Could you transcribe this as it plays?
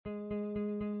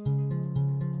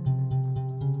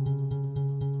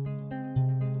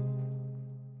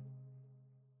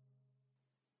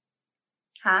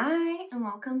Hi, and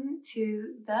welcome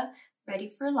to the Ready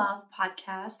for Love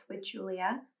podcast with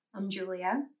Julia. I'm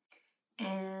Julia,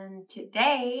 and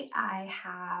today I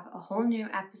have a whole new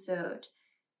episode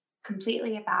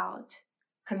completely about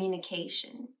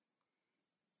communication.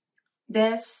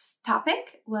 This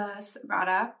topic was brought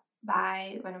up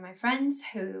by one of my friends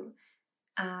who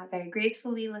very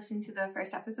gracefully listened to the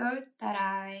first episode that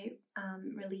I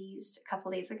released a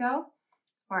couple days ago,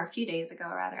 or a few days ago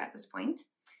rather at this point.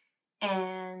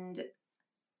 And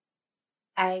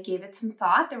I gave it some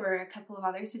thought. There were a couple of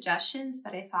other suggestions,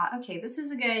 but I thought, okay, this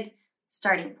is a good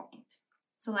starting point.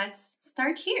 So let's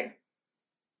start here.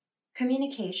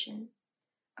 Communication,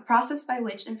 a process by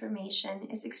which information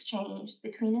is exchanged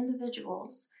between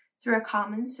individuals through a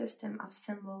common system of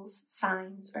symbols,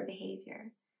 signs, or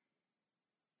behavior,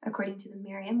 according to the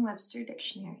Merriam-Webster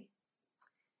Dictionary.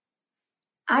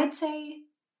 I'd say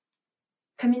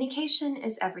communication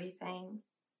is everything,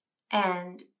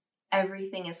 and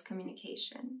everything is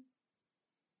communication.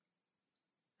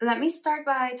 Let me start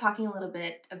by talking a little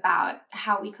bit about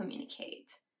how we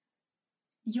communicate.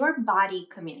 Your body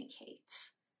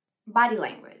communicates. Body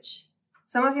language.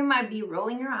 Some of you might be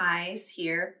rolling your eyes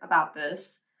here about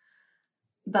this,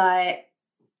 but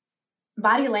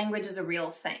body language is a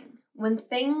real thing. When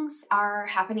things are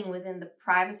happening within the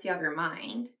privacy of your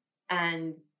mind,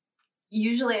 and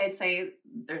usually I'd say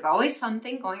there's always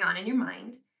something going on in your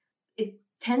mind, it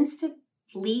tends to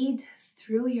bleed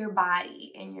through your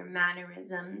body and your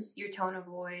mannerisms, your tone of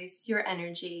voice, your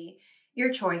energy, your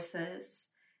choices,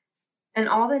 and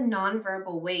all the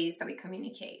nonverbal ways that we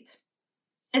communicate.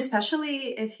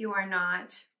 Especially if you are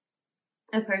not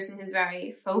a person who's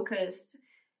very focused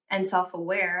and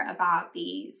self-aware about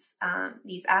these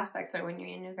aspects, or when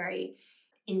you're in a very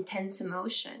intense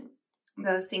emotion,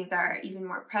 those things are even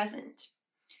more present.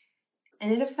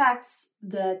 And it affects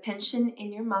the tension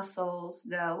in your muscles,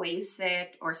 the way you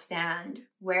sit or stand,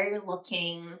 where you're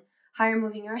looking, how you're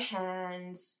moving your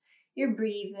hands, your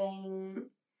breathing.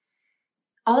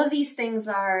 All of these things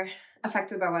are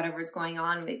affected by whatever's going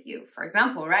on with you. For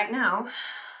example, right now,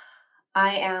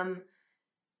 I am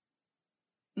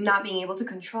not being able to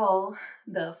control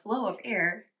the flow of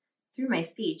air through my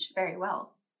speech very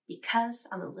well because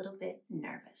I'm a little bit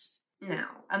nervous. Now,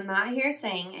 I'm not here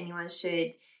saying anyone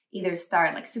should either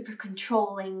start super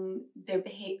controlling their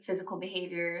physical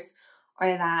behaviors, or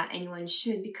that anyone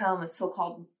should become a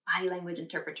so-called body language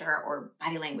interpreter or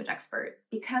body language expert,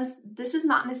 because this is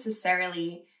not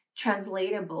necessarily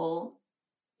translatable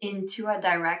into a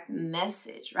direct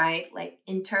message, right? Like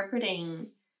interpreting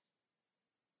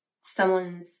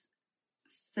someone's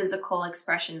physical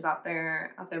expressions of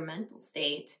their mental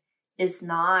state is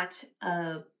not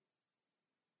a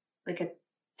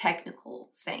technical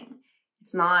thing.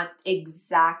 It's not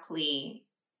exactly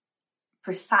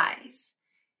precise.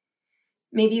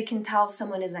 Maybe you can tell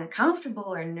someone is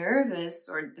uncomfortable or nervous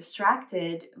or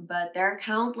distracted, but there are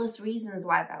countless reasons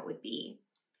why that would be.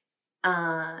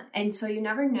 And so you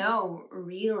never know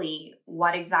really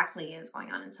what exactly is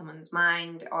going on in someone's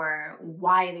mind, or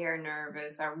why they are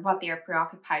nervous, or what they are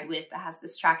preoccupied with that has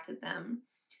distracted them.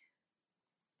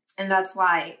 And that's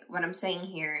why what I'm saying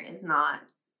here is not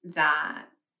that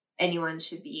anyone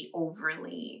should be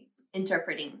overly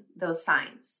interpreting those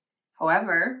signs.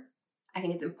 However, I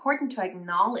think it's important to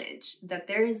acknowledge that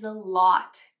there is a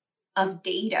lot of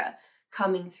data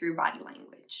coming through body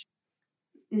language.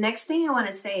 Next thing I want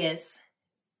to say is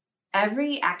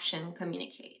every action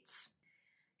communicates.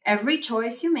 Every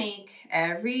choice you make,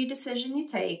 every decision you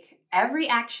take, every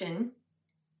action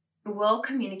will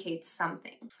communicate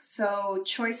something. So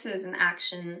choices and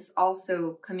actions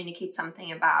also communicate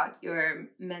something about your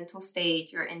mental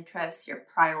state, your interests, your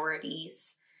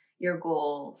priorities, your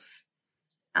goals,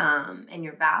 and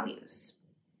your values.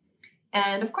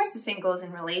 And of course, the same goes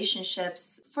in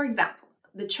relationships. For example,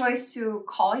 the choice to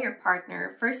call your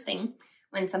partner first thing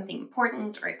when something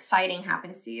important or exciting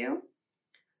happens to you,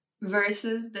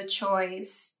 versus the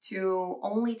choice to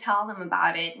only tell them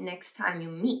about it next time you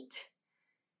meet.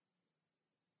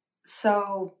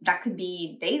 So that could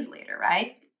be days later,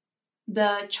 right?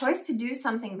 The choice to do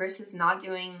something versus not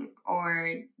doing,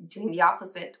 or doing the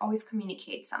opposite, always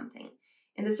communicates something.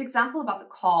 In this example about the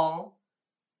call,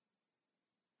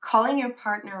 calling your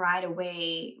partner right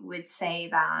away would say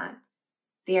that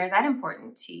they are that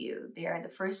important to you. They are the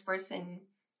first person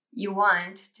you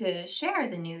want to share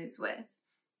the news with.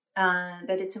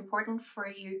 That it's important for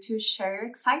you to share your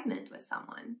excitement with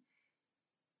someone.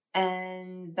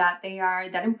 And that they are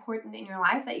that important in your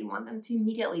life that you want them to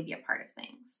immediately be a part of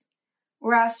things.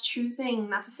 Whereas choosing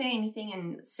not to say anything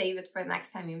and save it for the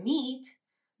next time you meet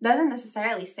doesn't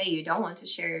necessarily say you don't want to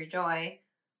share your joy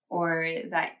or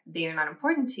that they are not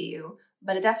important to you,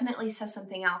 but it definitely says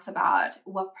something else about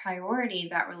what priority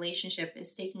that relationship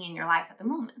is taking in your life at the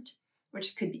moment,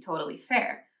 which could be totally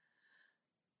fair.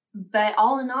 But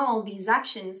all in all, these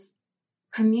actions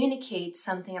communicate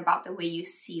something about the way you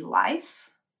see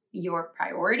life, your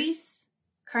priorities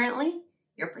currently,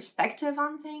 your perspective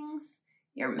on things,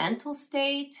 your mental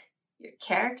state, your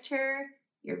character,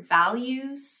 your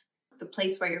values, the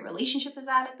place where your relationship is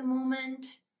at the moment.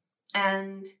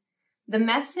 And the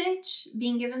message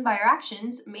being given by your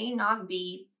actions may not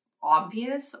be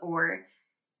obvious or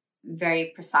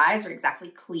very precise or exactly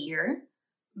clear,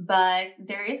 but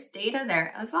there is data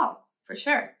there as well, for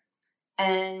sure.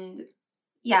 And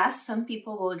yes, some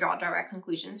people will draw direct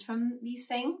conclusions from these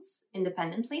things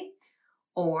independently,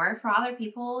 or for other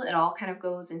people, it all kind of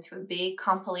goes into a big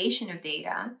compilation of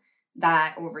data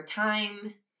that over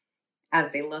time,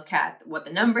 as they look at what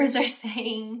the numbers are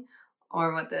saying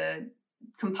or what the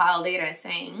compiled data is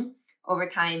saying, over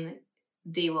time,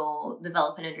 they will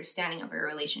develop an understanding of your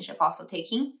relationship, also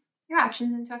taking your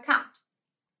actions into account.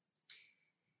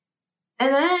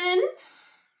 And then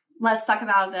let's talk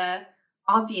about the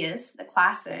obvious, the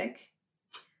classic,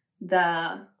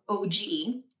 the OG,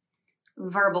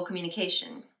 verbal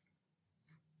communication.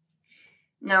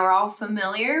 Now, we're all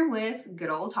familiar with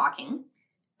good old talking,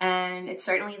 and it's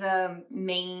certainly the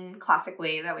main classic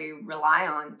way that we rely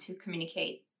on to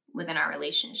communicate within our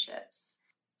relationships.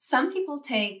 Some people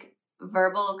take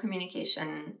verbal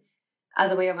communication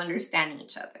as a way of understanding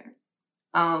each other,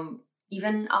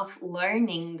 even of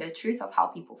learning the truth of how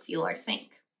people feel or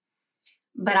think.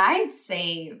 But I'd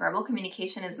say verbal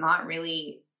communication is not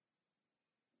really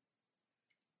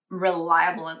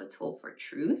reliable as a tool for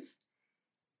truth.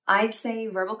 I'd say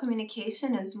verbal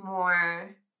communication is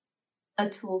more a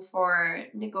tool for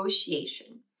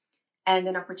negotiation and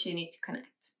an opportunity to connect.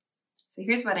 So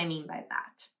here's what I mean by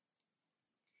that.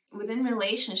 Within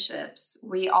relationships,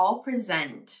 we all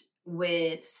present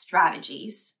with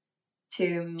strategies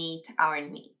to meet our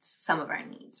needs, some of our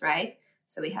needs, right?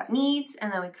 So we have needs,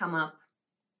 and then we come up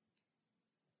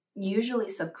usually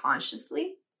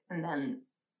subconsciously, and then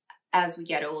as we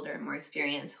get older and more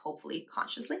experienced, hopefully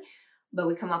consciously, but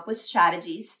we come up with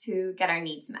strategies to get our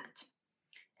needs met.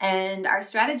 And our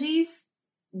strategies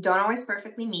don't always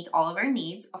perfectly meet all of our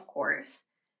needs, of course,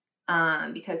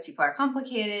 because people are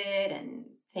complicated and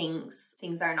things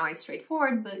aren't always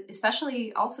straightforward, but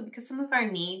especially also because some of our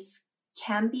needs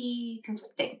can be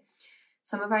conflicting.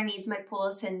 Some of our needs might pull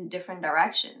us in different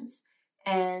directions.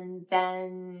 And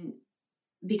then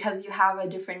because you have a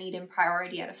different need and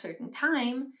priority at a certain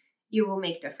time, you will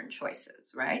make different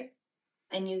choices, right?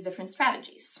 And use different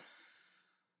strategies,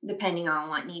 depending on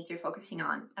what needs you're focusing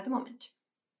on at the moment.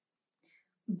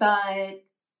 But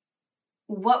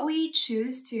what we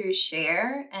choose to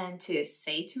share and to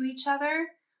say to each other,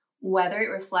 whether it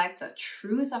reflects a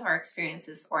truth of our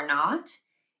experiences or not,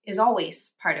 is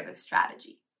always part of a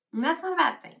strategy. And that's not a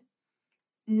bad thing.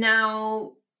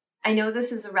 Now, I know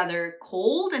this is a rather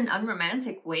cold and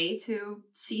unromantic way to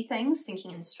see things,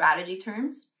 thinking in strategy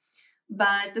terms,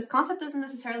 but this concept doesn't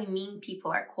necessarily mean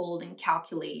people are cold and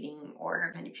calculating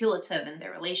or manipulative in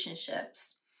their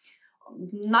relationships.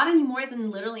 Not any more than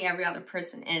literally every other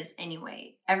person is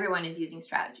anyway. Everyone is using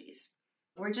strategies.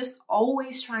 We're just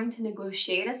always trying to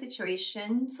negotiate a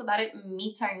situation so that it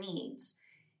meets our needs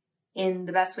in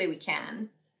the best way we can.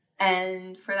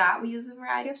 And for that, we use a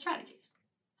variety of strategies.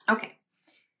 Okay.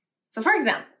 So for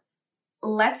example,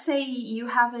 let's say you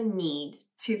have a need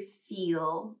to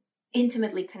feel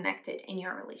intimately connected in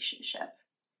your relationship.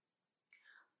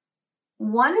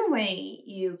 One way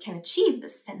you can achieve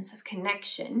this sense of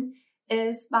connection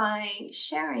is by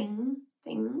sharing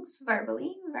things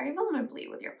verbally, very vulnerably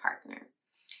with your partner.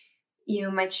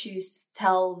 You might choose to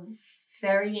tell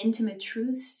very intimate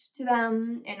truths to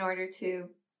them in order to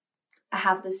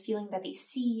have this feeling that they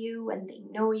see you and they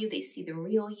know you, they see the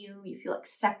real you, you feel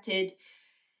accepted.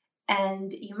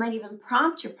 And you might even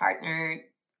prompt your partner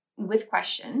with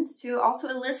questions to also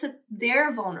elicit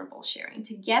their vulnerable sharing,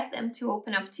 to get them to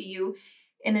open up to you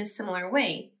in a similar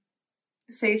way.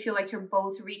 So you feel like you're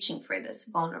both reaching for this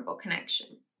vulnerable connection.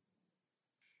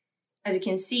 As you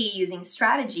can see, using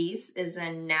strategies is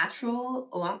a natural,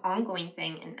 ongoing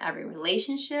thing in every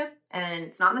relationship, and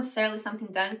it's not necessarily something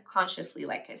done consciously,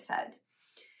 like I said.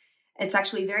 It's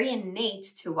actually very innate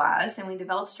to us, and we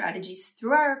develop strategies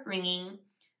through our upbringing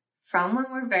from when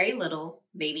we're very little,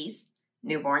 babies,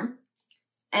 newborn,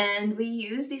 and we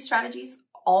use these strategies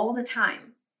all the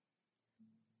time.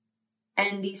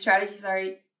 And these strategies are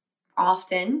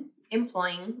often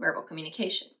employing verbal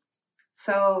communication.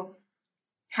 So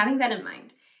having that in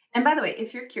mind, And by the way,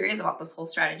 if you're curious about this whole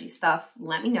strategy stuff,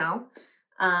 let me know.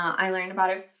 I learned about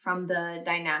it from the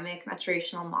Dynamic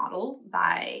Maturational Model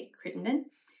by Crittenden,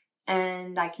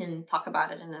 and I can talk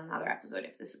about it in another episode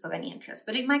if this is of any interest,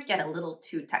 but it might get a little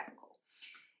too technical.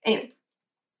 Anyway,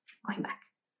 going back.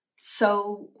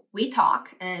 So we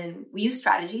talk and we use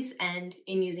strategies, and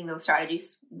in using those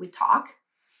strategies, we talk.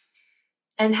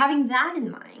 And having that in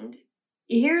mind,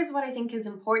 here's what I think is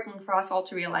important for us all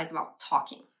to realize about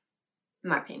talking,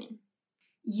 in my opinion.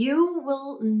 You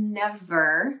will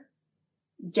never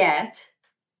get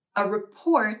a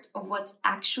report of what's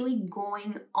actually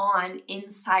going on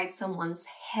inside someone's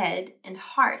head and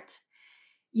heart.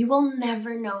 You will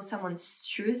never know someone's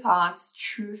true thoughts,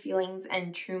 true feelings,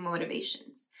 and true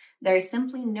motivations. There is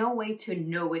simply no way to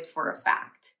know it for a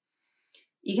fact.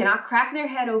 You cannot crack their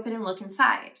head open and look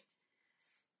inside.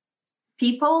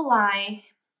 People lie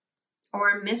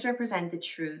or misrepresent the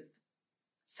truth,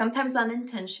 sometimes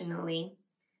unintentionally.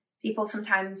 People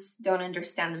sometimes don't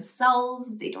understand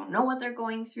themselves. They don't know what they're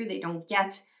going through. They don't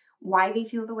get why they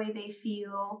feel the way they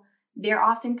feel. They're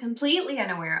often completely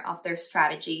unaware of their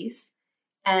strategies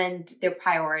and their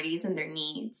priorities and their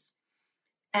needs.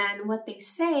 And what they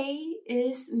say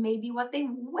is maybe what they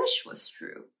wish was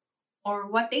true, or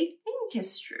what they think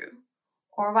is true,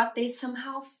 or what they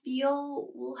somehow feel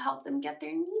will help them get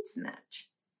their needs met,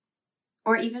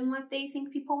 or even what they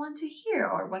think people want to hear,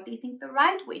 or what they think the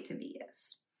right way to be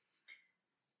is.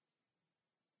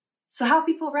 So how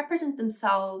people represent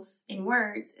themselves in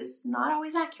words is not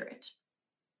always accurate.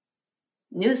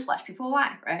 Newsflash, people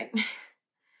lie, right?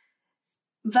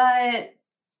 But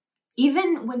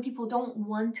even when people don't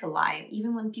want to lie,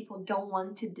 even when people don't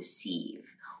want to deceive,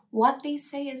 what they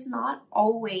say is not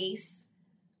always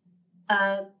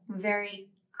a very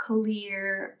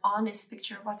clear, honest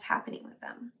picture of what's happening with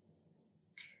them.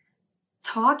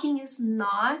 Talking is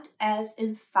not as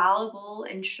infallible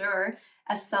and sure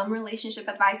as some relationship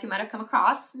advice you might have come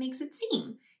across makes it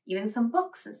seem. Even some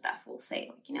books and stuff will say,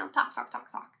 like,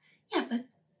 talk. Yeah, but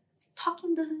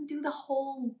talking doesn't do the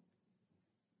whole,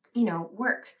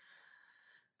 work.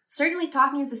 Certainly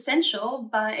talking is essential,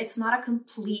 but it's not a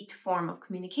complete form of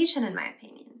communication, in my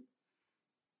opinion.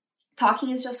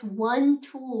 Talking is just one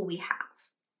tool we have.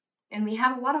 And we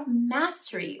have a lot of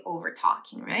mastery over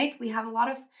talking, right? We have a lot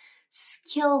of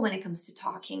skill when it comes to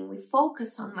talking. We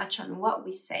focus so much on what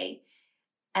we say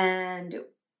and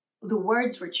the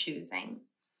words we're choosing,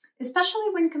 especially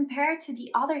when compared to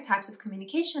the other types of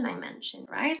communication I mentioned,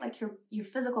 right? Like your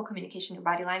physical communication, your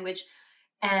body language,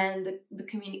 and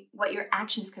what your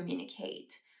actions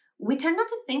communicate. We tend not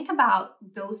to think about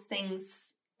those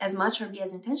things as much or be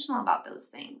as intentional about those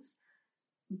things.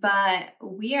 But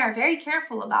we are very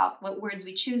careful about what words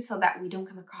we choose so that we don't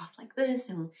come across like this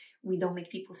and we don't make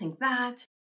people think that.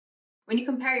 When you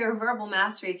compare your verbal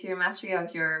mastery to your mastery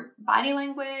of your body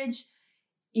language,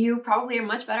 you probably are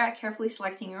much better at carefully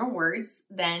selecting your words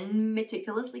than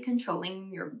meticulously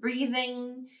controlling your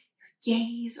breathing, your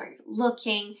gaze, where you're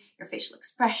looking, your facial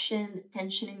expression, the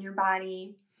tension in your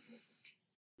body.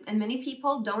 And many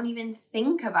people don't even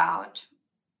think about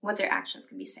what their actions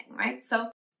can be saying, right?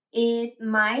 So it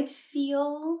might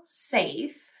feel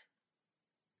safe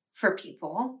for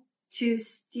people to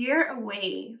steer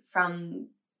away from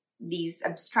these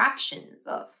abstractions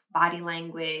of body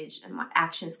language and what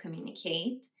actions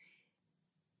communicate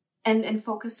and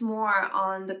focus more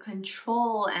on the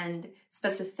control and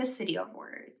specificity of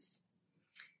words.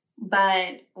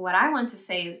 But what I want to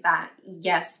say is that,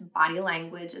 yes, body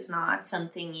language is not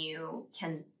something you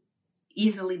can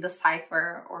easily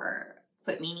decipher or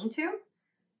put meaning to.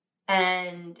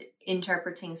 And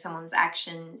interpreting someone's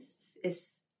actions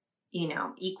is,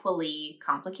 equally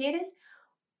complicated.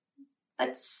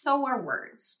 But so are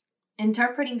words.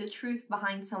 Interpreting the truth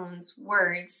behind someone's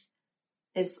words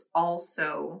is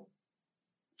also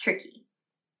tricky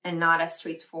and not as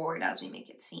straightforward as we make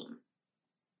it seem.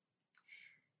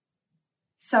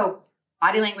 So,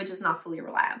 body language is not fully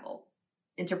reliable.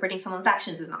 Interpreting someone's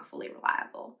actions is not fully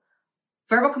reliable.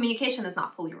 Verbal communication is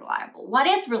not fully reliable. What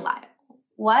is reliable?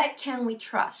 What can we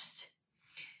trust?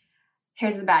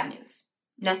 Here's the bad news.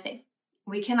 Nothing.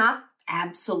 We cannot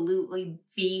absolutely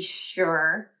be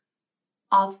sure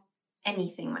of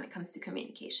anything when it comes to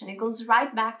communication. It goes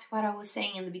right back to what I was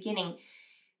saying in the beginning.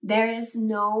 There is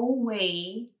no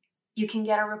way you can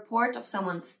get a report of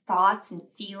someone's thoughts and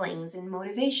feelings and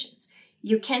motivations.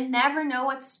 You can never know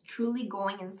what's truly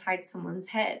going inside someone's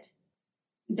head.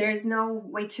 There's no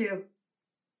way to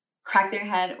crack their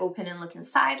head open and look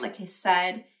inside, like I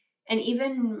said. And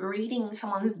even reading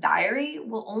someone's diary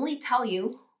will only tell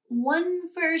you one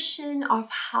version of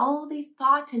how they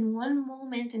thought in one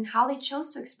moment and how they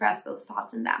chose to express those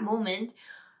thoughts in that moment,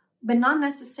 but not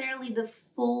necessarily the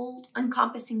full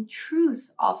encompassing truth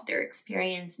of their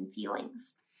experience and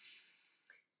feelings.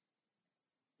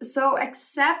 So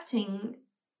accepting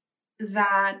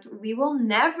that we will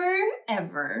never,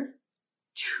 ever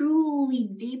truly,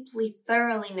 deeply,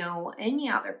 thoroughly know any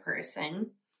other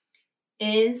person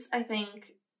is, I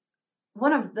think,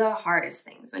 one of the hardest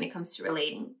things when it comes to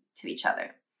relating to each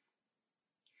other.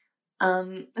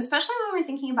 Especially when we're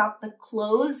thinking about the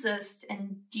closest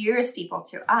and dearest people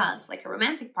to us, like a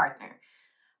romantic partner.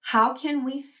 How can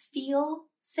we feel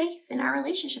safe in our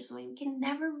relationships when we can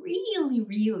never really,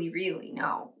 really, really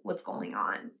know what's going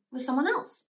on with someone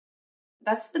else?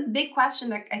 That's the big question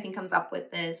that I think comes up with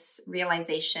this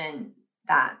realization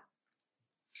that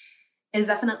is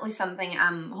definitely something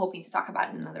I'm hoping to talk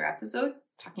about in another episode,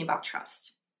 talking about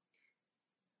trust.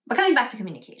 But coming back to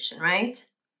communication, right?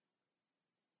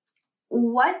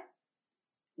 What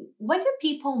do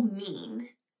people mean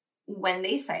when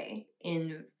they say,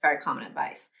 in very common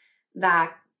advice,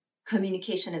 that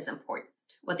communication is important?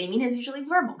 What they mean is usually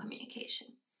verbal communication.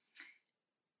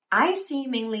 I see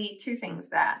mainly two things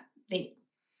that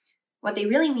what they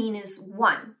really mean is,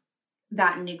 one,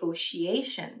 that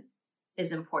negotiation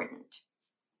is important.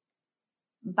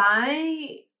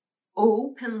 By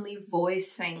openly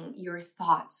voicing your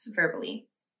thoughts verbally,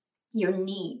 your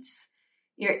needs,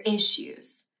 your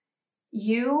issues,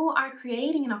 you are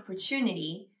creating an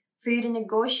opportunity for you to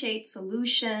negotiate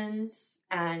solutions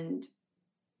and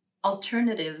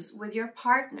alternatives with your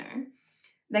partner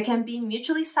that can be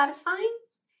mutually satisfying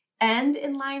and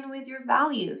in line with your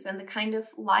values and the kind of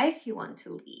life you want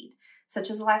to lead, such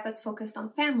as a life that's focused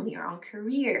on family or on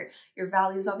career, your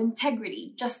values of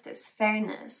integrity, justice,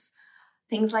 fairness,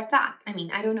 things like that. I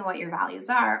mean, I don't know what your values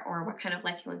are or what kind of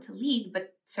life you want to lead,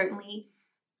 but certainly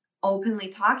openly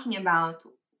talking about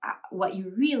what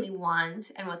you really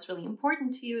want and what's really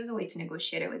important to you is a way to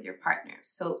negotiate it with your partner.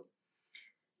 So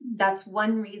that's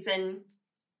one reason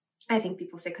I think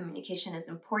people say communication is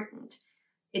important.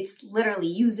 It's literally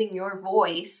using your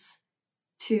voice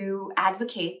to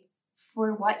advocate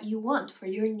for what you want, for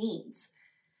your needs.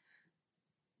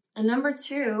 And number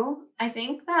two, I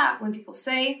think that when people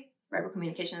say verbal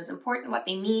communication is important, what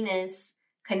they mean is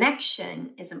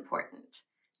connection is important.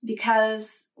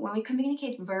 Because when we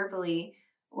communicate verbally,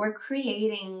 we're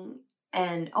creating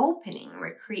an opening,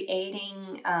 we're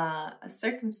creating a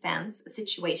circumstance, a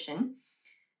situation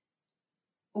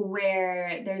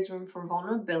where there's room for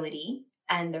vulnerability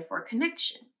and therefore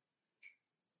connection,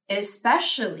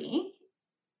 especially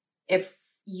if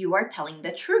you are telling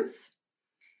the truth.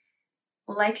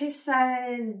 Like I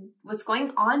said, what's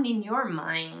going on in your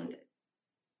mind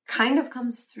kind of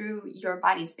comes through your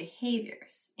body's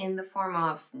behaviors in the form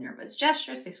of nervous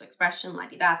gestures, facial expression,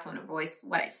 la-di-da, tone of voice,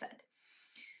 what I said.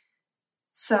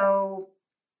 So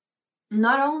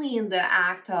not only in the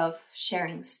act of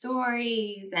sharing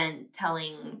stories and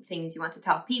telling things you want to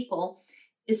tell people,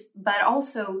 but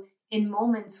also in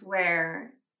moments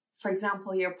where, for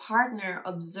example, your partner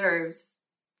observes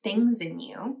things in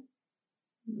you,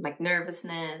 like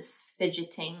nervousness,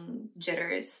 fidgeting,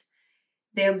 jitters.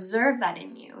 They observe that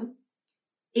in you.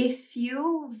 If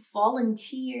you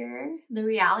volunteer the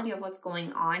reality of what's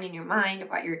going on in your mind, of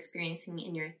what you're experiencing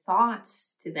in your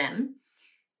thoughts to them,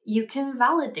 you can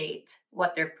validate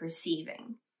what they're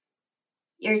perceiving.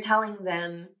 You're telling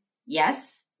them,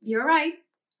 yes, you're right.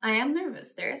 I am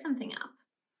nervous. There is something up.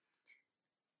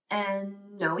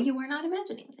 And no, you are not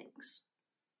imagining things.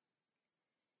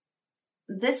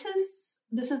 This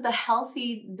is the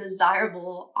healthy,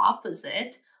 desirable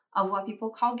opposite of what people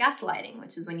call gaslighting,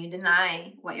 which is when you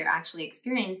deny what you're actually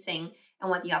experiencing and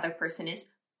what the other person is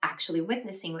actually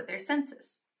witnessing with their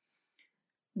senses.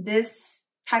 This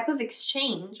type of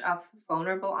exchange, of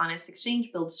vulnerable, honest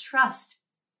exchange, builds trust.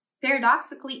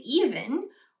 Paradoxically, even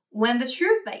when the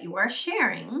truth that you are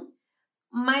sharing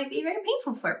might be very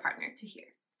painful for a partner to hear.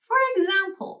 For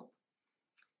example,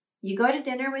 you go to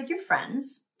dinner with your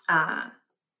friends, and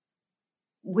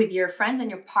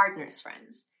your partner's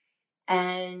friends,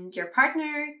 and your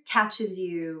partner catches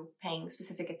you paying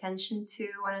specific attention to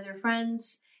one of their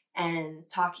friends and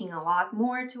talking a lot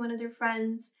more to one of their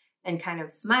friends and kind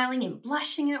of smiling and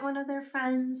blushing at one of their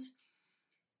friends.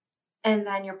 And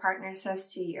then your partner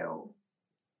says to you,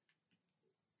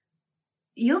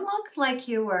 "You looked like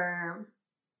you were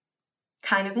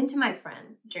kind of into my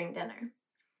friend during dinner."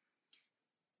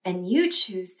 And you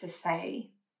choose to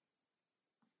say,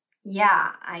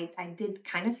 "Yeah, I did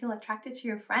kind of feel attracted to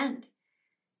your friend."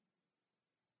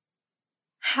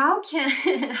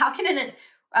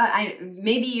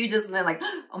 Maybe you just been like,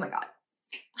 oh my God,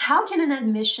 how can an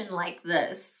admission like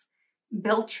this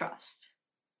build trust?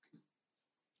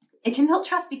 It can build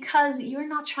trust because you're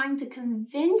not trying to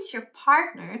convince your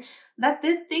partner that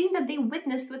the thing that they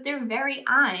witnessed with their very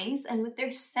eyes and with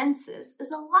their senses is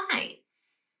a lie.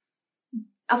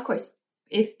 Of course,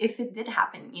 if it did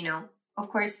happen, of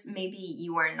course, maybe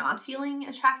you are not feeling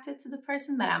attracted to the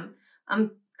person, but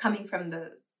I'm coming from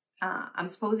I'm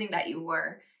supposing that you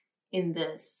were in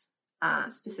this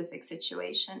specific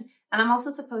situation. And I'm also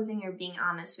supposing you're being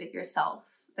honest with yourself,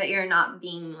 that you're not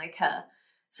being like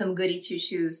some goody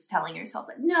two-shoes telling yourself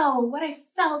like, no, what I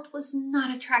felt was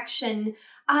not attraction.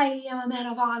 I am a man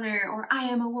of honor, or I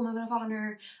am a woman of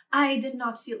honor. I did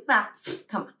not feel that.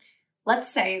 Come on.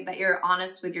 Let's say that you're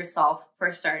honest with yourself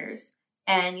for starters,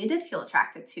 and you did feel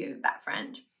attracted to that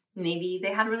friend. Maybe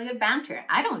they had really good banter.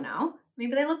 I don't know.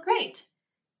 Maybe they look great.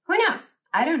 Who knows?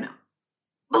 I don't know.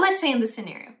 But let's say in this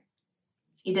scenario,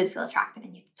 you did feel attracted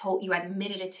and you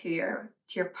admitted it to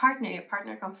your partner. Your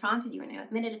partner confronted you and you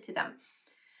admitted it to them.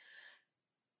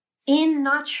 In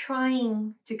not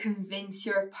trying to convince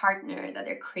your partner that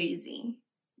they're crazy,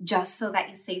 just so that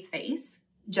you save face,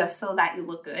 just so that you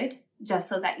look good, just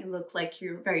so that you look like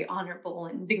you're very honorable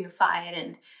and dignified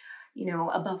and,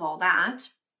 above all that,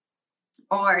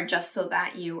 or just so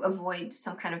that you avoid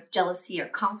some kind of jealousy or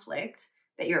conflict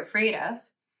that you're afraid of,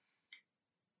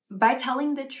 by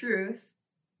telling the truth,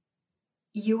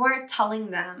 you are telling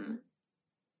them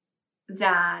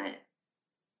that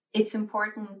it's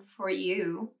important for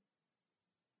you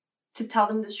to tell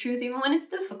them the truth even when it's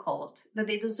difficult, that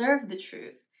they deserve the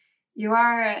truth. You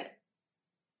are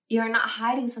not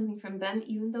hiding something from them,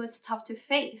 even though it's tough to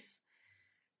face.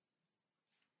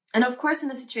 And of course,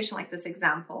 in a situation like this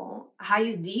example, how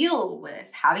you deal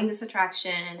with having this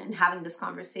attraction and having this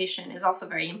conversation is also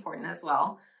very important as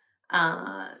well.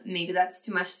 Maybe that's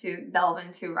too much to delve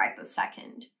into right this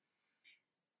second.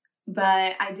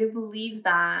 But I do believe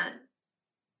that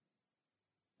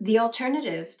the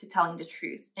alternative to telling the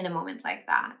truth in a moment like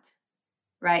that,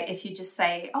 right? If you just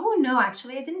say, oh no,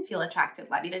 actually I didn't feel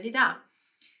attracted, la-di-da-di-da.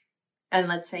 And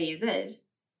let's say you did,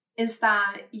 is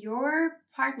that your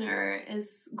partner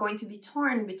is going to be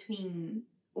torn between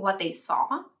what they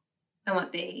saw and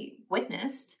what they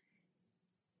witnessed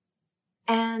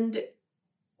and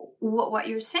what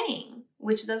you're saying,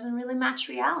 which doesn't really match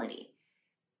reality.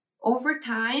 Over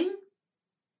time,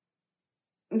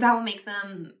 that will make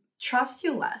them trust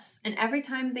you less. And every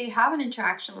time they have an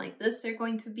interaction like this, they're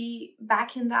going to be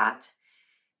back in that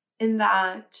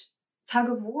tug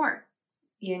of war,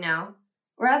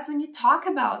 Whereas when you talk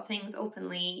about things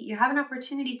openly, you have an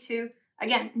opportunity to,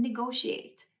 again,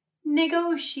 negotiate,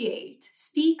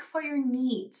 speak for your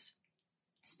needs,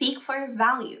 speak for your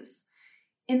values.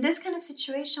 In this kind of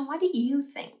situation, what do you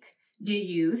think? Do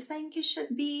you think you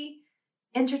should be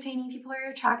entertaining people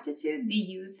you're attracted to? Do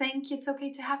you think it's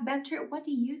okay to have banter? What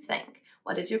do you think?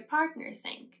 What does your partner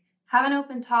think? Have an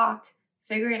open talk,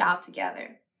 figure it out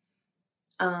together.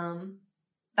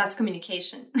 That's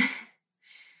communication.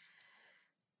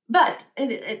 But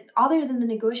other than the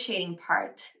negotiating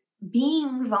part,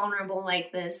 being vulnerable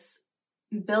like this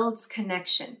builds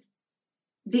connection.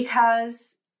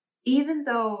 Because even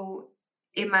though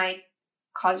it might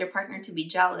cause your partner to be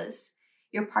jealous,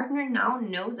 your partner now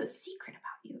knows a secret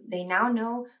about you. They now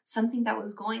know something that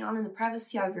was going on in the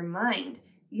privacy of your mind.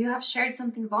 You have shared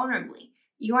something vulnerably.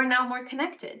 You are now more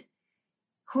connected.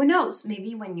 Who knows,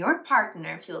 maybe when your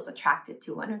partner feels attracted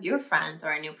to one of your friends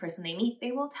or a new person they meet,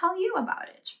 they will tell you about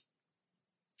it.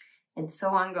 And so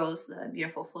on goes the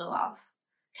beautiful flow of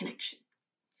connection.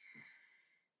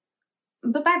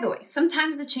 But by the way,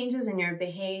 sometimes the changes in your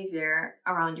behavior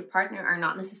around your partner are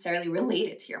not necessarily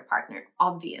related to your partner,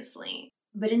 obviously.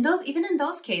 But even in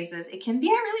those cases, it can be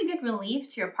a really good relief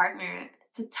to your partner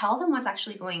to tell them what's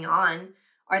actually going on,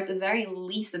 or at the very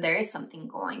least that there is something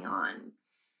going on.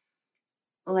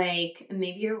 Like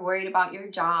maybe you're worried about your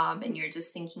job and you're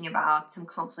just thinking about some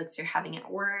conflicts you're having at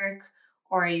work,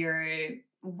 or you're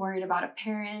worried about a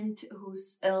parent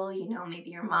who's ill, maybe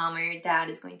your mom or your dad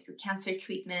is going through cancer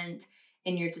treatment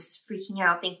and you're just freaking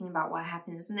out thinking about what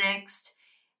happens next.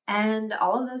 And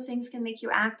all of those things can make you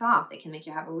act off. They can make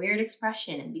you have a weird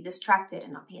expression and be distracted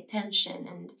and not pay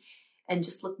attention and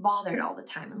just look bothered all the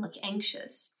time and look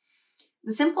anxious.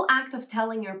 The simple act of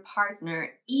telling your partner,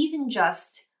 even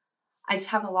just, I just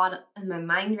have a lot in my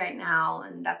mind right now,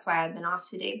 and that's why I've been off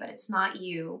today, but it's not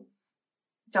you.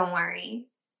 Don't worry.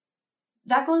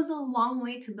 That goes a long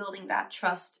way to building that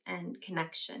trust and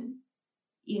connection.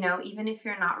 Even if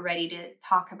you're not ready to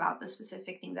talk about the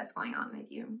specific thing that's going on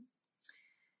with you.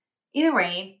 Either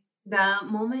way, the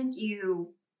moment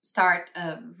you start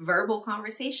a verbal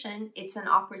conversation, it's an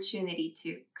opportunity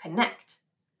to connect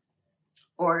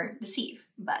or deceive.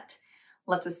 But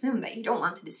let's assume that you don't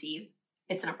want to deceive.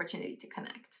 It's an opportunity to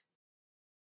connect.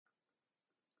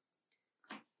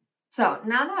 So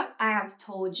now that I have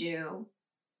told you,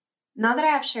 now that I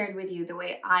have shared with you the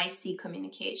way I see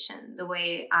communication, the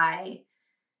way I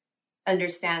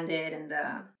understand it and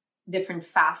the different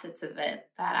facets of it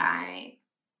that I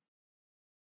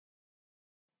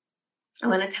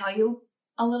want to tell you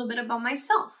a little bit about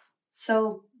myself.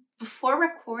 So before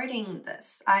recording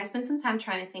this, I spent some time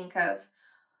trying to think of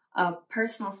a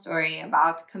personal story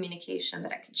about communication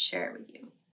that I could share with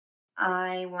you.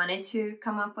 I wanted to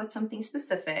come up with something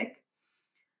specific,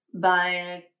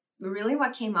 but really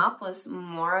what came up was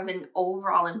more of an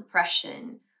overall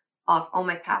impression of all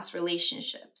my past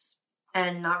relationships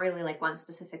and not really like one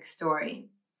specific story.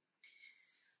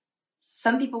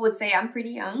 Some people would say I'm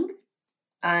pretty young.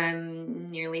 I'm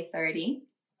nearly 30,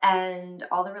 and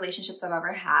all the relationships I've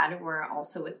ever had were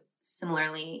also with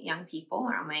similarly young people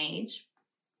around my age.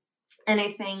 And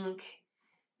I think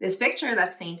this picture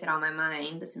that's painted on my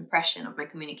mind, this impression of my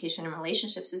communication and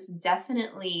relationships, is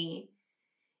definitely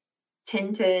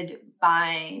tinted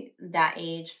by that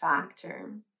age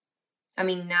factor. I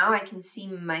mean, now I can see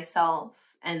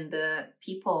myself and the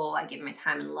people I give my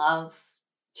time and love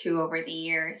to over the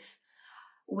years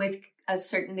with a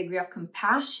certain degree of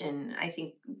compassion. I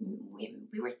think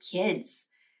we were kids,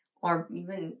 or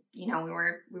even,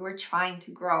 we were trying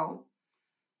to grow.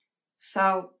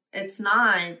 So it's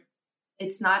not,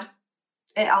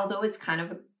 although it's kind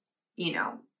of a,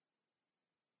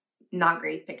 not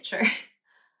great picture,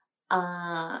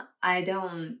 I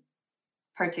don't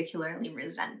particularly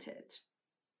resent it.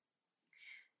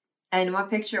 And what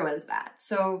picture was that?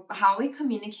 So how we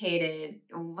communicated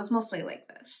was mostly like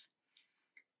this.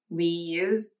 We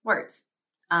used words.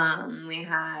 We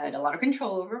had a lot of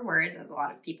control over words, as a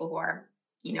lot of people who are,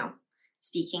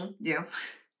 speaking do.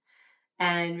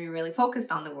 And we really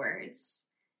focused on the words.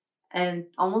 And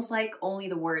almost like only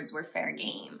the words were fair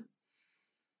game.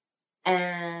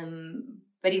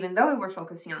 But even though we were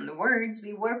focusing on the words,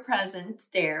 we were present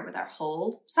there with our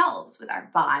whole selves, with our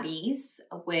bodies,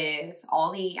 with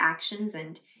all the actions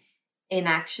and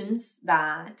inactions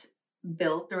that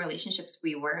built the relationships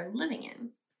we were living in.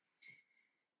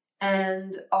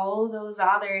 And all those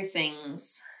other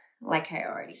things, like I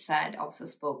already said, also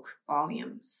spoke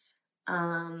volumes.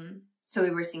 So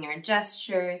we were seeing our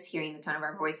gestures, hearing the tone of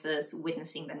our voices,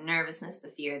 witnessing the nervousness, the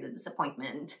fear, the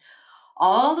disappointment,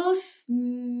 all those,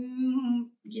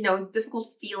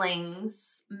 difficult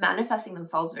feelings manifesting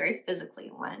themselves very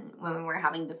physically when we were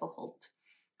having difficult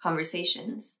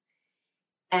conversations.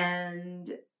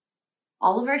 And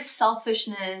all of our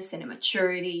selfishness and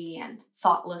immaturity and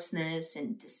thoughtlessness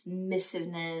and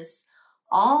dismissiveness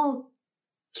all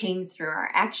came through our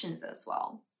actions as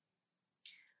well.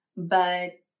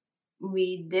 But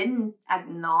we didn't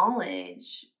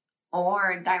acknowledge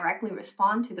or directly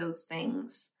respond to those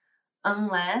things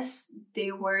unless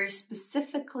they were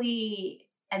specifically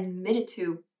admitted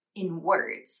to in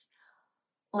words.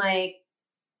 Like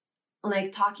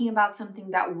talking about something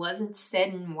that wasn't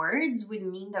said in words would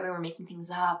mean that we were making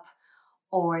things up,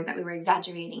 or that we were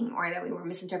exaggerating, or that we were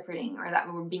misinterpreting, or that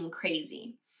we were being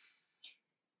crazy.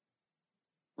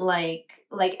 Like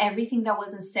everything that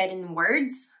wasn't said in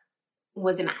words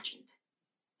was imagined.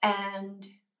 And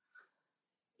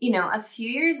a few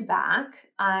years back,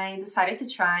 I decided to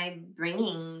try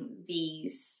bringing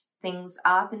these things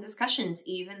up in discussions,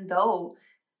 even though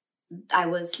I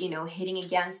was, hitting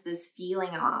against this feeling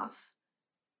of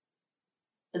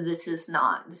this is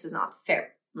not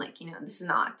fair. This is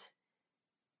not,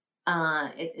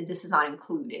 this is not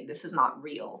included. This is not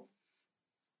real.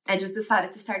 I just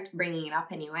decided to start bringing it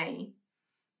up anyway.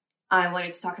 I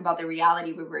wanted to talk about the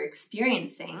reality we were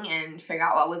experiencing and figure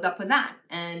out what was up with that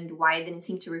and why it didn't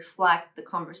seem to reflect the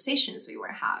conversations we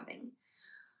were having.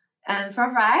 And for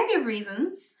a variety of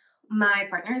reasons, my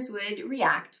partners would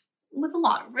react with a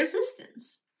lot of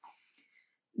resistance.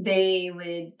 They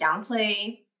would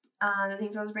downplay the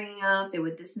things I was bringing up. They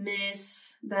would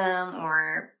dismiss them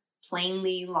or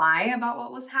plainly lie about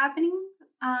what was happening.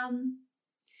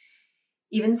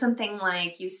 Even something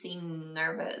like, "You seem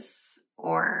nervous,"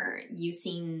 or "You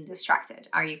seem distracted.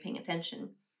 Are you paying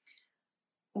attention?"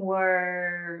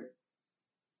 were,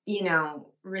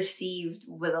 received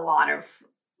with a lot of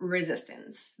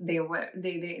resistance. They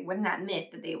wouldn't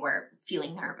admit that they were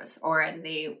feeling nervous or that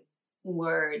they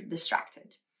were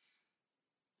distracted.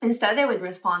 Instead, they would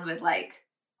respond with like,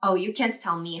 "Oh, you can't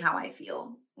tell me how I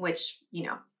feel," which,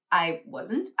 I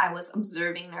wasn't. I was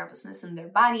observing nervousness in their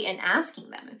body and asking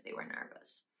them if they were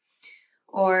nervous.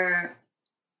 Or,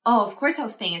 oh, of course I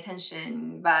was paying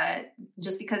attention, but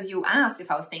just because you asked if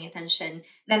I was paying attention,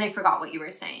 then I forgot what you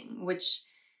were saying, which,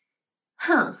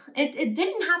 it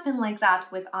didn't happen like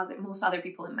that with most other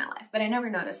people in my life, but I never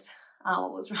noticed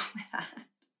what was wrong with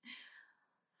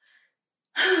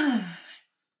that.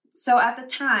 So at the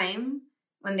time,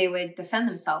 when they would defend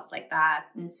themselves like that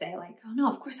and say like, oh no,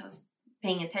 of course I was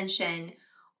paying attention,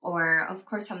 or of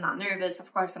course I'm not nervous,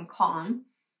 of course I'm calm,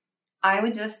 I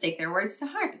would just take their words to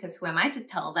heart, because who am I to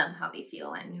tell them how they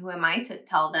feel, and who am I to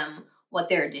tell them what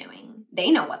they're doing? They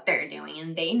know what they're doing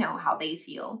and they know how they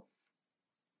feel.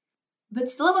 But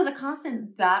still, it was a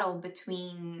constant battle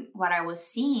between what I was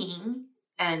seeing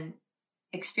and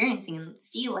experiencing and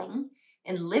feeling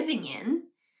and living in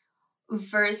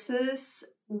versus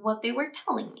what they were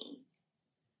telling me.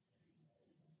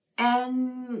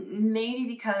 And maybe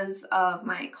because of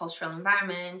my cultural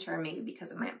environment, or maybe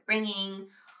because of my upbringing,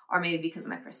 or maybe because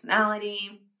of my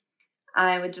personality,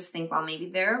 I would just think, well, maybe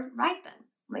they're right then.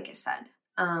 Like I said,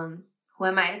 who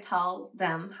am I to tell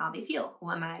them how they feel? Who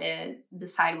am I to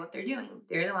decide what they're doing?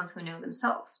 They're the ones who know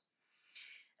themselves.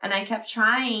 And I kept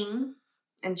trying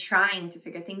and trying to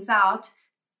figure things out,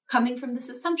 coming from this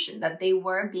assumption that they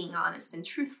were being honest and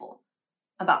truthful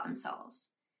about themselves.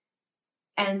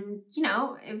 And,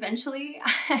 eventually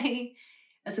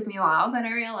it took me a while, but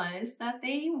I realized that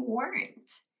they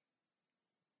weren't.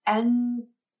 And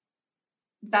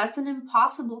that's an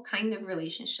impossible kind of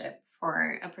relationship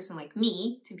for a person like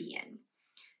me to be in,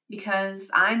 because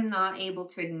I'm not able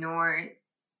to ignore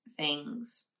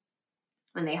things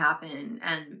when they happen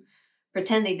and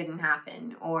pretend they didn't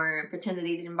happen, or pretend that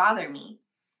they didn't bother me.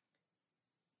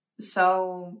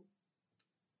 So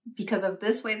because of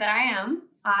this way that I am,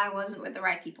 I wasn't with the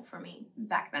right people for me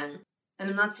back then. And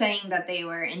I'm not saying that they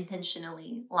were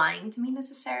intentionally lying to me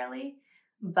necessarily,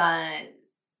 but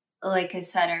like I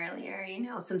said earlier,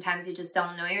 sometimes you just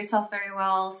don't know yourself very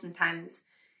well. Sometimes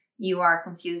you are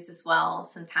confused as well.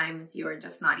 Sometimes you are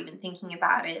just not even thinking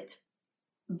about it.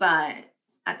 But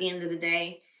at the end of the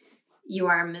day, you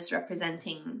are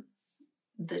misrepresenting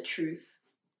the truth.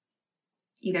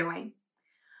 Either way.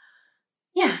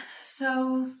 Yeah,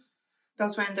 so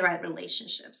those weren't the right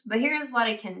relationships. But here's what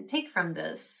I can take from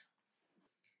this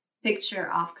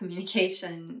picture of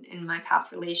communication in my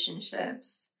past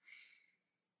relationships.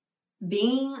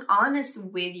 Being honest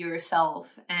with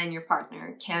yourself and your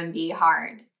partner can be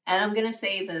hard. And I'm going to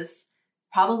say this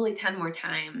probably 10 more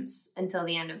times until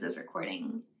the end of this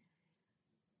recording.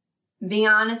 Being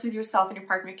honest with yourself and your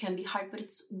partner can be hard, but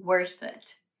it's worth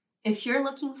it. If you're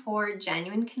looking for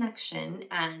genuine connection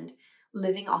and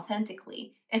living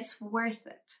authentically, it's worth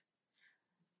it.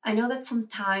 I know that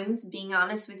sometimes being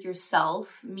honest with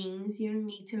yourself means you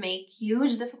need to make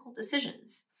huge, difficult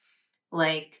decisions.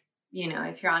 Like,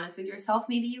 if you're honest with yourself,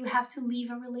 maybe you have to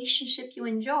leave a relationship you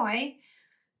enjoy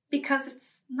because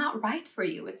it's not right for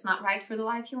you. It's not right for the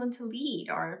life you want to lead,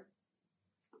 or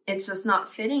it's just not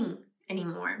fitting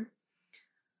anymore.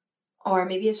 Or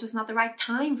maybe it's just not the right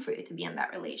time for you to be in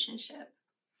that relationship.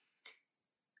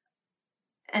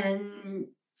 And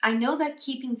I know that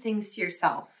keeping things to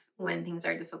yourself when things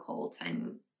are difficult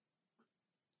and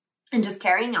just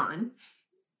carrying on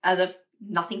as if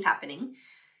nothing's happening,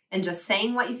 and just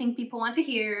saying what you think people want to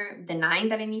hear, denying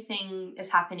that anything is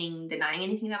happening, denying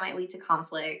anything that might lead to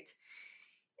conflict.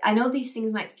 I know these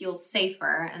things might feel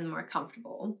safer and more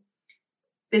comfortable,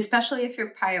 especially if your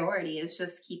priority is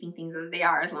just keeping things as they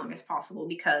are as long as possible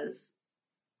because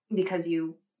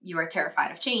you are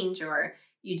terrified of change, or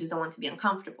you just don't want to be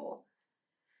uncomfortable.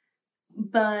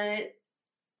 But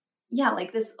yeah,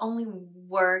 like this only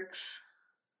works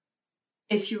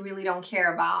if you really don't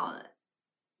care about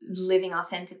living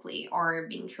authentically or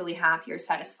being truly happy or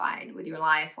satisfied with your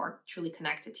life or truly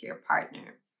connected to your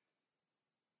partner.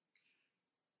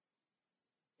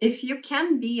 If you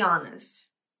can be honest,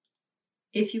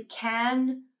 if you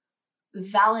can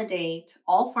validate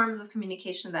all forms of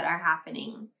communication that are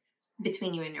happening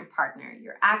between you and your partner,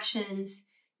 your actions,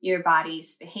 your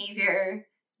body's behavior,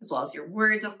 as well as your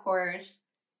words, of course,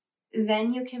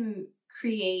 then you can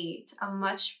create a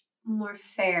much more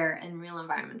fair and real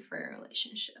environment for your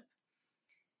relationship.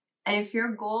 And if your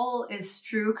goal is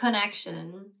true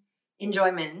connection,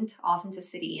 enjoyment,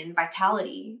 authenticity, and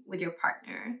vitality with your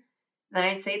partner, then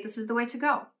I'd say this is the way to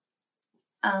go.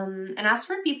 And as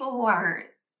for people who are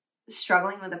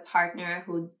struggling with a partner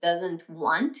who doesn't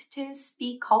want to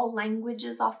speak all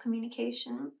languages of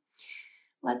communication,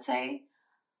 let's say,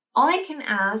 all I can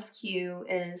ask you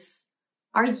is,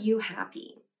 are you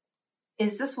happy?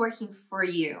 Is this working for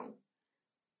you?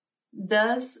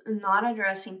 Does not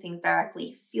addressing things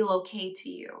directly feel okay to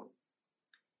you?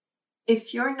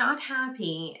 If you're not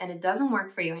happy and it doesn't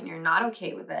work for you and you're not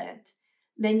okay with it,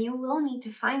 then you will need to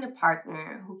find a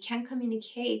partner who can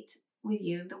communicate with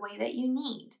you the way that you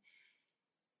need.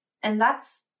 And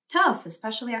that's tough,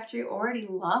 especially after you already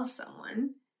love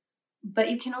someone. But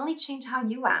you can only change how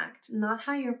you act, not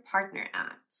how your partner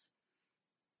acts.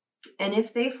 And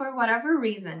if they, for whatever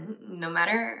reason, no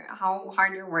matter how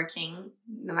hard you're working,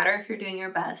 no matter if you're doing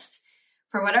your best,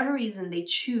 for whatever reason, they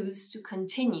choose to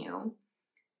continue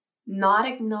not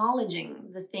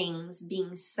acknowledging the things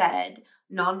being said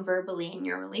non-verbally in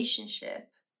your relationship,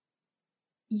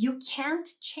 you can't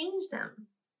change them.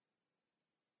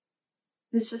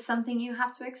 It's just something you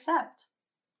have to accept.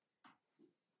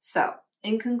 So,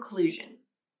 in conclusion,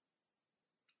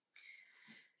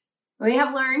 we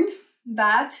have learned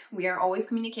that we are always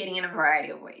communicating in a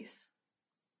variety of ways.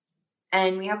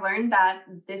 And we have learned that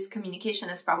this communication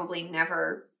is probably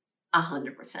never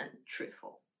 100%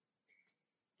 truthful.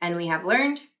 And we have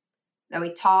learned that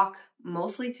we talk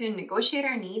mostly to negotiate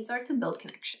our needs or to build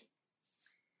connection.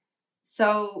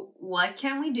 So what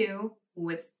can we do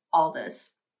with all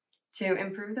this to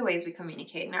improve the ways we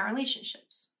communicate in our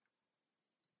relationships?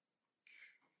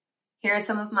 Here are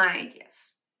some of my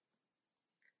ideas.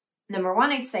 Number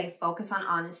one, I'd say focus on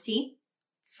honesty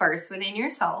first within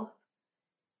yourself,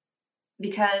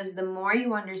 because the more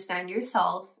you understand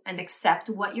yourself and accept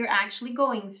what you're actually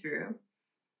going through,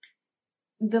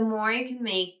 the more you can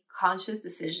make conscious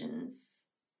decisions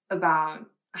about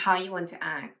how you want to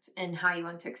act and how you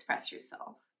want to express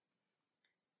yourself.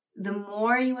 The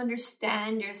more you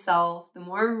understand yourself, the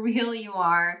more real you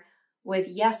are with,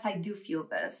 yes, I do feel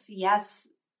this. Yes,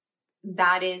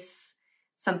 that is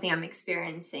something I'm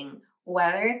experiencing,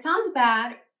 whether it sounds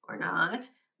bad or not,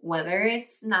 whether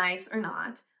it's nice or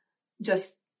not.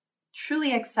 Just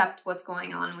truly accept what's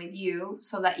going on with you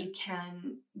so that you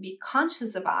can be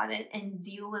conscious about it and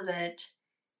deal with it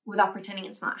without pretending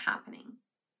it's not happening.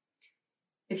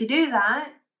 If you do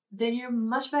that, then you're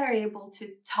much better able to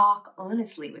talk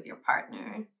honestly with your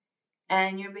partner,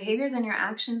 and your behaviors and your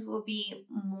actions will be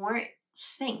more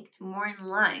synced, more in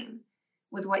line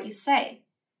with what you say.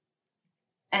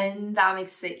 And that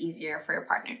makes it easier for your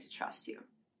partner to trust you.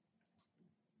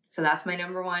 So that's my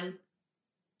number one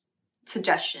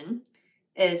suggestion,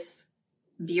 is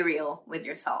be real with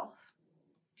yourself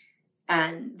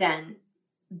and then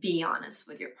be honest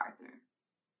with your partner.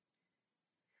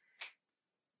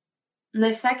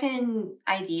 The second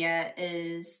idea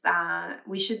is that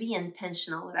we should be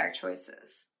intentional with our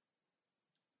choices.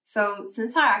 So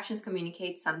since our actions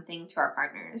communicate something to our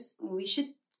partners, we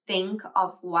should think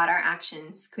of what our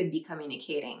actions could be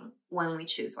communicating when we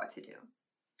choose what to do.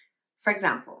 For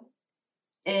example,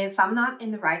 if I'm not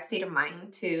in the right state of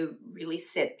mind to really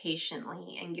sit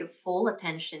patiently and give full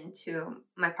attention to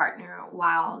my partner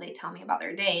while they tell me about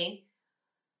their day,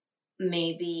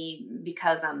 maybe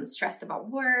because I'm stressed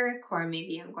about work or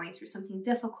maybe I'm going through something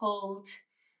difficult,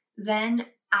 then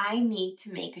I need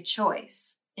to make a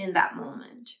choice in that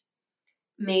moment.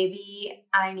 Maybe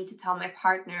I need to tell my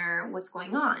partner what's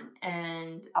going on,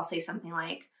 and I'll say something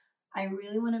like, I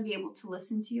really want to be able to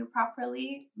listen to you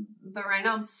properly, but right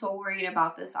now I'm so worried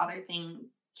about this other thing.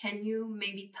 Can you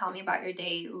maybe tell me about your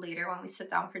day later when we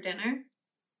sit down for dinner?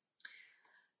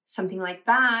 Something like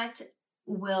that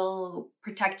will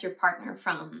protect your partner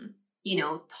from,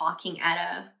 talking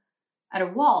at a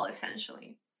wall,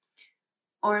 essentially.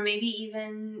 Or maybe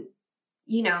even,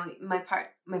 my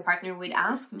partner would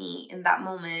ask me in that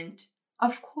moment,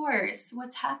 of course,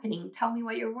 what's happening? Tell me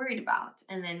what you're worried about.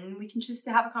 And then we can choose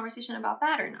to have a conversation about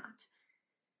that or not.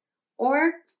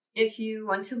 Or if you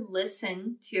want to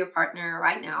listen to your partner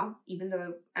right now, even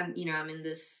though I'm in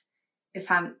this,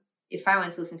 if I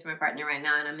want to listen to my partner right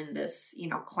now and I'm in this,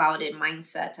 clouded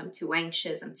mindset, I'm too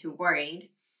anxious, I'm too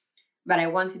worried, but I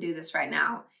want to do this right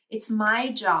now. It's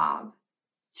my job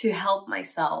to help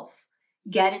myself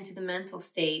get into the mental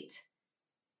state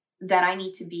that I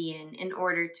need to be in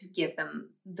order to give them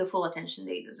the full attention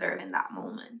they deserve in that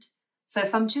moment. So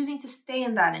if I'm choosing to stay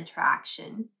in that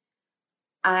interaction,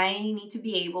 I need to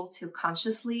be able to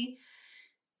consciously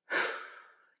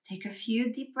take a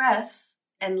few deep breaths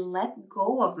and let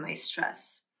go of my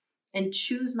stress and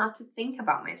choose not to think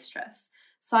about my stress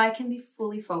so I can be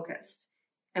fully focused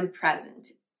and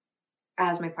present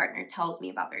as my partner tells me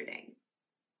about their day.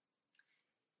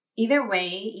 Either way,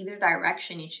 either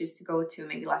direction you choose to go to,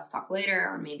 maybe let's talk later,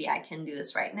 or maybe I can do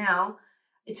this right now,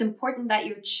 it's important that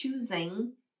you're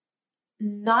choosing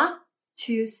not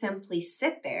to simply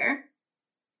sit there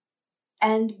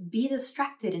and be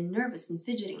distracted and nervous and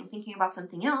fidgeting and thinking about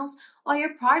something else while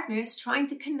your partner is trying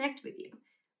to connect with you,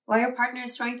 while your partner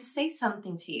is trying to say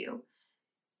something to you.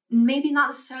 maybe not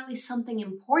necessarily something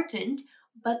important,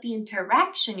 but the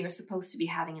interaction you're supposed to be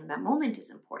having in that moment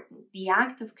is important, the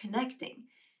act of connecting.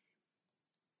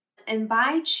 And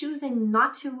by choosing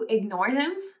not to ignore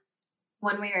them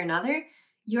one way or another,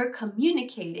 you're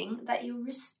communicating that you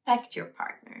respect your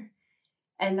partner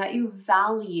and that you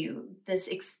value this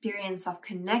experience of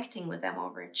connecting with them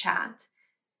over a chat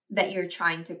that you're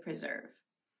trying to preserve.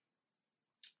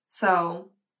 So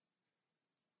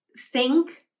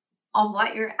think of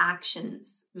what your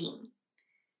actions mean.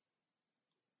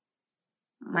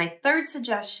 My third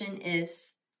suggestion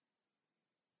is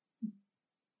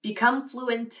become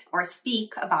fluent or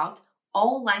speak about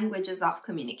all languages of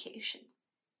communication.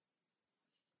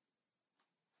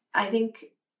 I think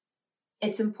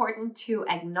it's important to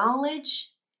acknowledge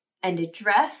and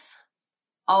address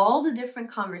all the different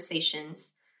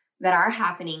conversations that are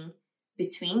happening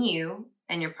between you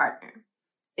and your partner,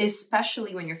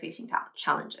 especially when you're facing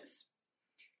challenges.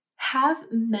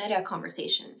 Have meta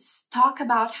conversations. Talk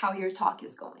about how your talk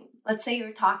is going. Let's say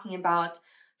you're talking about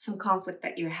some conflict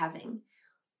that you're having.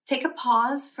 Take a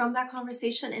pause from that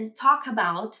conversation and talk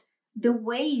about the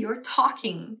way you're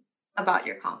talking about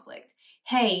your conflict.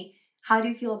 Hey, how do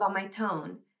you feel about my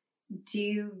tone? Do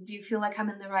you feel like I'm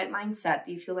in the right mindset?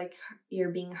 Do you feel like you're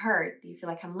being heard? Do you feel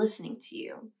like I'm listening to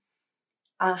you?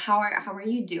 How are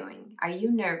you doing? Are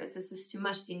you nervous? Is this too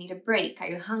much? Do you need a break? Are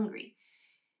you hungry?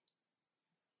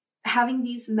 Having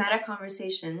these meta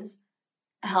conversations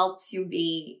helps you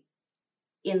be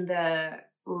in the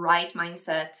right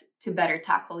mindset to better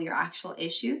tackle your actual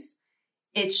issues.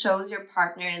 It shows your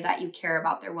partner that you care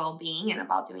about their well-being and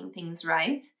about doing things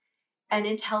right. And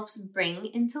it helps bring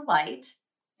into light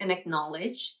and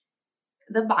acknowledge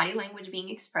the body language being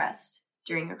expressed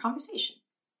during your conversation.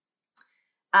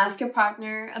 Ask your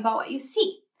partner about what you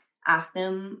see. Ask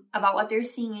them about what they're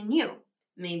seeing in you.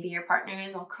 Maybe your partner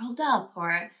is all curled up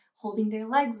or holding their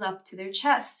legs up to their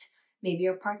chest. Maybe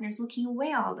your partner is looking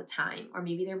away all the time, or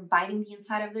maybe they're biting the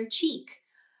inside of their cheek.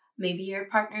 Maybe your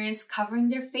partner is covering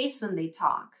their face when they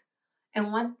talk.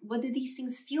 And what do these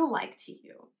things feel like to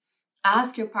you?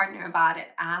 Ask your partner about it.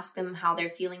 Ask them how they're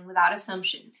feeling without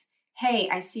assumptions. Hey,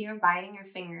 I see you're biting your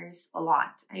fingers a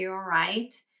lot. Are you all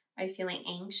right? Are you feeling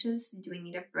anxious? Do we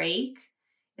need a break?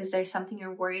 Is there something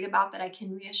you're worried about that I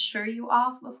can reassure you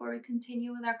of before we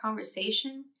continue with our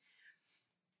conversation?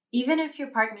 Even if your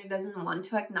partner doesn't want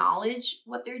to acknowledge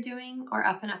what they're doing or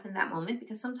up and up in that moment,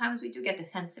 because sometimes we do get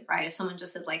defensive, right? If someone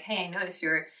just says like, hey, I notice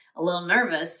you're a little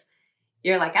nervous,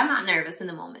 you're like, I'm not nervous in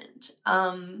the moment.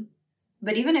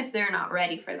 But even if they're not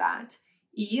ready for that,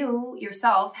 you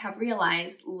yourself have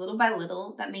realized little by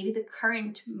little that maybe the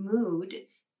current mood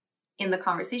in the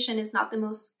conversation is not the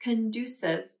most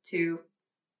conducive to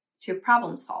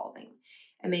problem solving.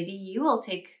 And maybe you will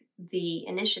take the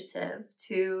initiative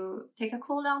to take a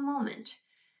cool down moment.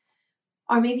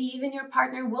 Or maybe even your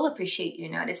partner will appreciate you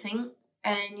noticing,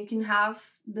 and you can have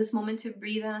this moment to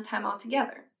breathe and a time out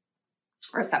together,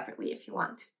 or separately if you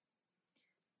want.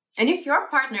 And if your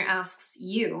partner asks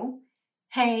you,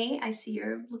 hey, I see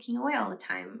you're looking away all the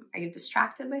time. Are you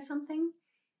distracted by something?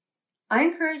 I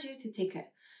encourage you to take a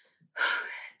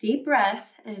deep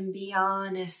breath and be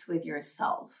honest with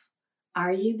yourself.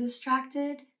 Are you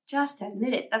distracted? Just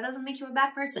admit it. That doesn't make you a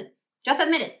bad person. Just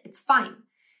admit it. It's fine.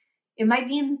 It might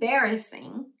be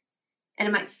embarrassing and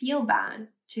it might feel bad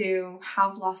to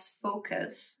have lost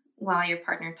focus while your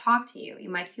partner talked to you. You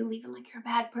might feel even like you're a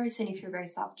bad person if you're very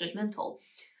self-judgmental.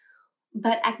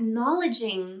 But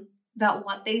acknowledging that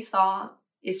what they saw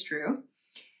is true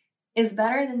is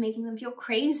better than making them feel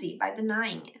crazy by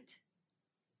denying it.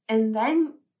 And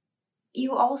then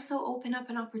you also open up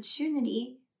an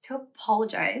opportunity to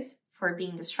apologize for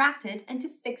being distracted and to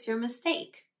fix your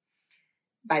mistake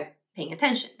by paying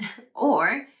attention,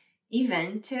 or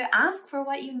even to ask for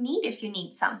what you need if you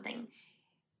need something.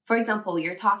 For example,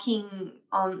 you're talking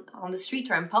on the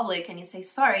street or in public and you say,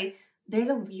 sorry, there's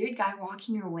a weird guy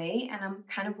walking your way and I'm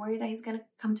kind of worried that he's going to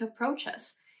come to approach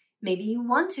us. Maybe you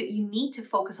need to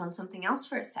focus on something else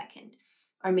for a second.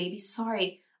 Or maybe,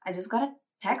 sorry, I just got a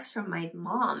text from my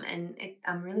mom and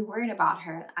I'm really worried about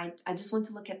her. I just want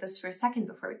to look at this for a second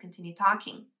before we continue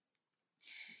talking.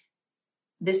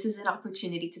 This is an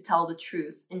opportunity to tell the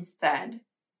truth instead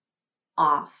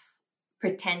of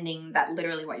pretending that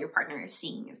literally what your partner is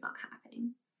seeing is not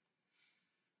happening.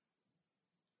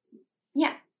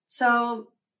 Yeah, so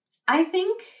I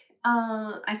think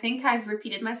I've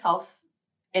repeated myself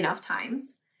enough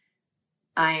times.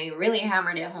 I really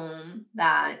hammered it home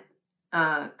that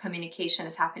communication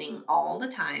is happening all the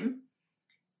time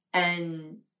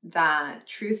and that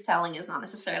truth telling is not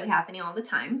necessarily happening all the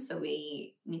time. So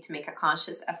we need to make a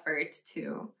conscious effort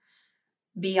to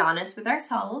be honest with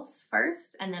ourselves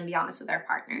first, and then be honest with our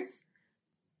partners.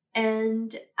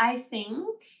 And I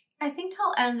think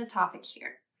I'll end the topic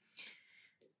here.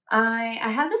 I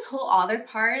had this whole other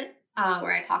part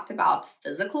where I talked about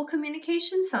physical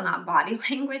communication, so not body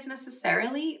language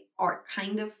necessarily, or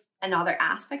kind of another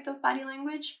aspect of body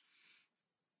language.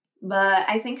 But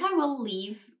I think I will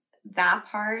leave that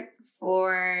part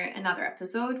for another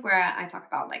episode where I talk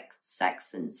about like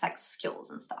sex and sex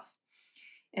skills and stuff,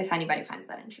 if anybody finds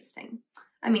that interesting.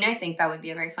 I mean, I think that would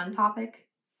be a very fun topic.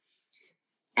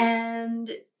 And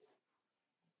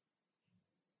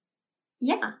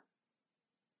yeah,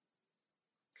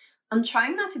 I'm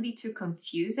trying not to be too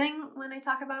confusing when I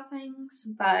talk about things,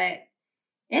 but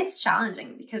it's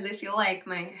challenging because I feel like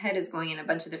my head is going in a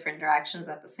bunch of different directions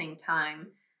at the same time.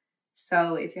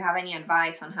 So if you have any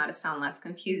advice on how to sound less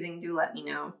confusing, do let me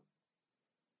know.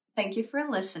 Thank you for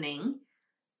listening.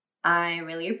 I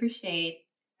really appreciate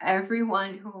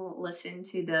everyone who listened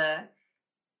to the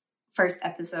first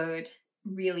episode.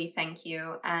 Really thank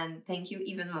you. And thank you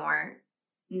even more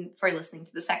for listening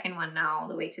to the second one now all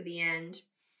the way to the end.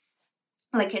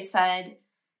 Like I said,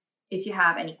 if you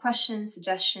have any questions,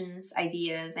 suggestions,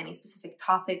 ideas, any specific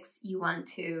topics you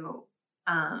want me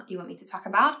to talk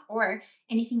about, or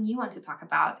anything you want to talk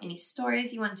about, any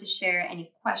stories you want to share,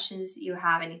 any questions you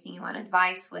have, anything you want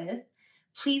advice with,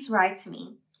 please write to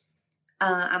me.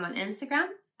 I'm on Instagram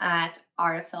at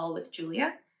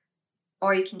rflwithjulia,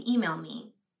 or you can email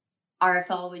me,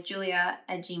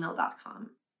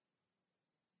 rflwithjulia@gmail.com.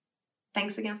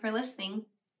 Thanks again for listening.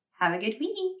 Have a good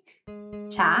week.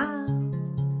 Ciao.